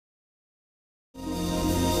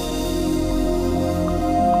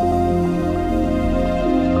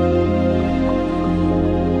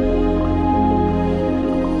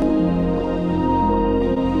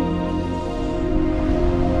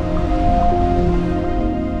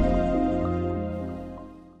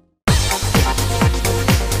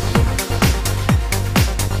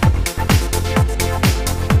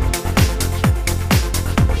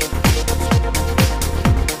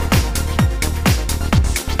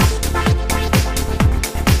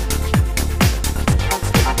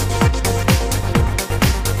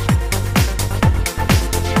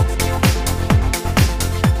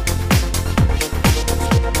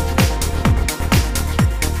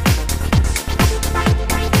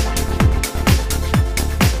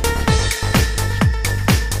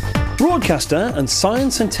Broadcaster and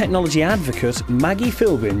science and technology advocate Maggie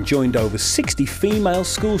Philbin joined over 60 female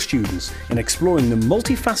school students in exploring the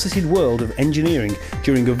multifaceted world of engineering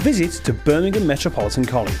during a visit to Birmingham Metropolitan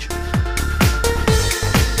College.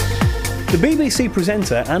 The BBC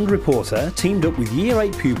presenter and reporter teamed up with Year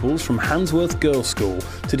 8 pupils from Handsworth Girls' School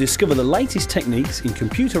to discover the latest techniques in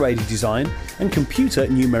computer-aided design and computer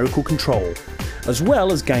numerical control, as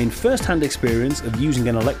well as gain first-hand experience of using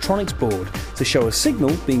an electronics board to show a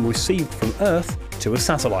signal being received from Earth to a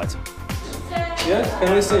satellite. Yeah,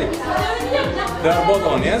 can we see? They are both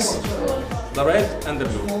on, yes? The red and the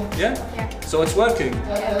blue, yeah? So it's working.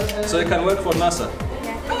 So you can work for NASA.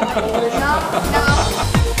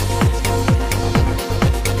 No.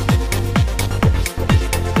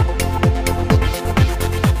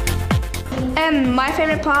 My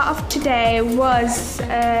favourite part of today was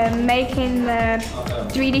making the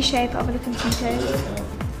 3D shape of the computer.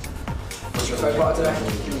 What's your favourite part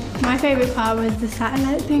today? My favourite part was the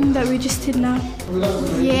satellite thing that we just did now.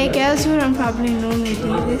 Yeah, girls wouldn't probably normally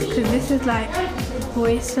do this because this is like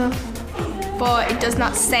boy stuff. But it does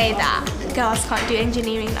not say that girls can't do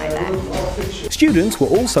engineering like that. Students were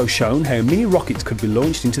also shown how mini rockets could be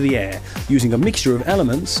launched into the air using a mixture of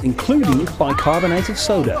elements including bicarbonate of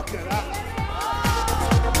soda.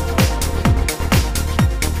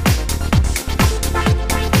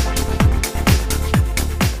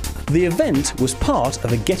 The event was part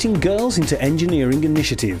of a Getting Girls into Engineering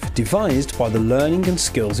initiative devised by the Learning and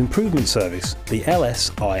Skills Improvement Service, the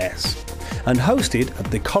LSIS, and hosted at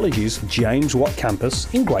the college's James Watt campus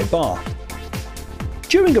in Great Barr.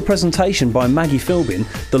 During a presentation by Maggie Philbin,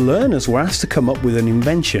 the learners were asked to come up with an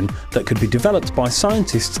invention that could be developed by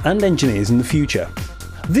scientists and engineers in the future.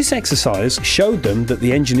 This exercise showed them that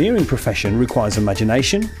the engineering profession requires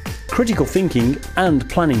imagination, critical thinking and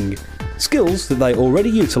planning, skills that they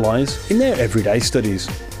already utilise in their everyday studies.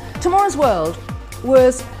 Tomorrow's World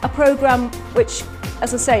was a programme which,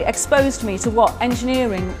 as I say, exposed me to what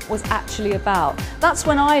engineering was actually about. That's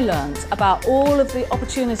when I learned about all of the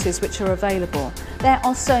opportunities which are available. There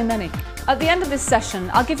are so many. At the end of this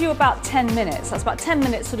session, I'll give you about 10 minutes. That's about 10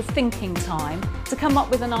 minutes sort of thinking time to come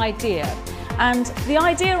up with an idea. And the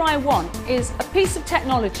idea I want is a piece of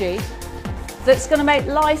technology that's going to make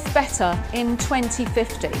life better in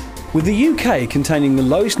 2050. With the UK containing the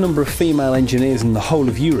lowest number of female engineers in the whole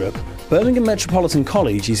of Europe, Birmingham Metropolitan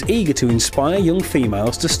College is eager to inspire young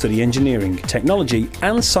females to study engineering, technology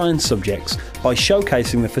and science subjects by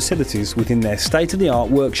showcasing the facilities within their state-of-the-art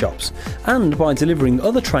workshops and by delivering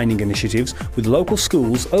other training initiatives with local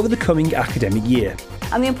schools over the coming academic year.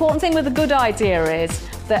 And the important thing with a good idea is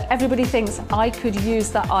that everybody thinks I could use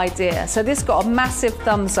that idea. So this got a massive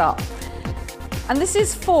thumbs up. And this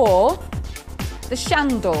is for the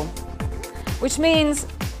shandal, which means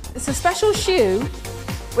it's a special shoe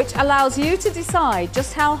which allows you to decide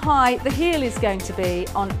just how high the heel is going to be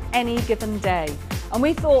on any given day. And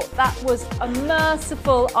we thought that was a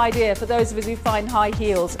merciful idea for those of us who find high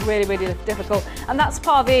heels really, really difficult. And that's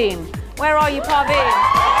Parveen. Where are you, Parveen?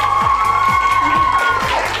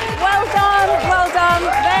 Well done, well done.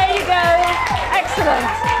 There you go.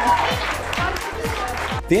 Excellent.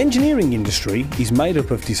 The engineering industry is made up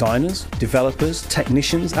of designers, developers,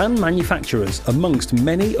 technicians and manufacturers, amongst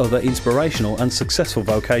many other inspirational and successful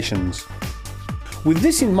vocations. With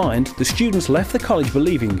this in mind, the students left the college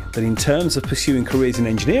believing that in terms of pursuing careers in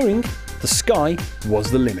engineering, the sky was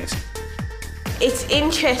the limit. It's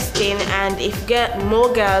interesting, and if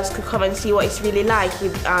more girls could come and see what it's really like,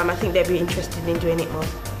 I think they'd be interested in doing it more.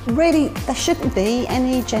 Really, there shouldn't be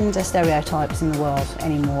any gender stereotypes in the world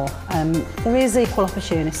anymore. There is equal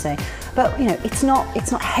opportunity, but it's not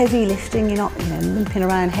heavy lifting. You're not limping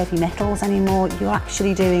around heavy metals anymore. You're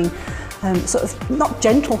actually doing sort of not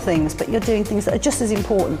gentle things, but you're doing things that are just as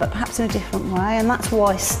important, but perhaps in a different way. And that's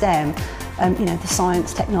why STEM, the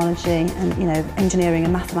science, technology, and engineering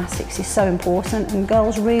and mathematics is so important. And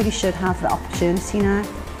girls really should have the opportunity now.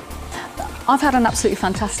 I've had an absolutely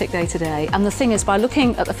fantastic day today, and the thing is, by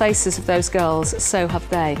looking at the faces of those girls, so have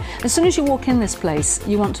they. As soon as you walk in this place,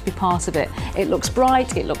 you want to be part of it. It looks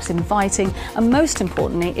bright, it looks inviting, and most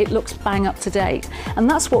importantly, it looks bang up to date. And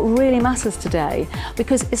that's what really matters today,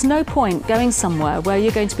 because it's no point going somewhere where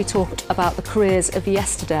you're going to be taught about the careers of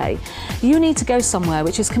yesterday. You need to go somewhere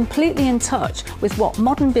which is completely in touch with what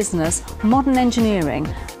modern business, modern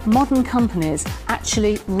engineering, modern companies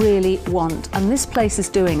actually really want, and this place is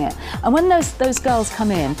doing it. And when those girls come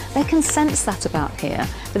in, they can sense that about here,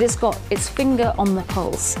 that it's got its finger on the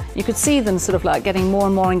pulse. You could see them sort of like getting more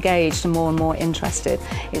and more engaged and more interested.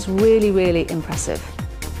 It's really, really impressive.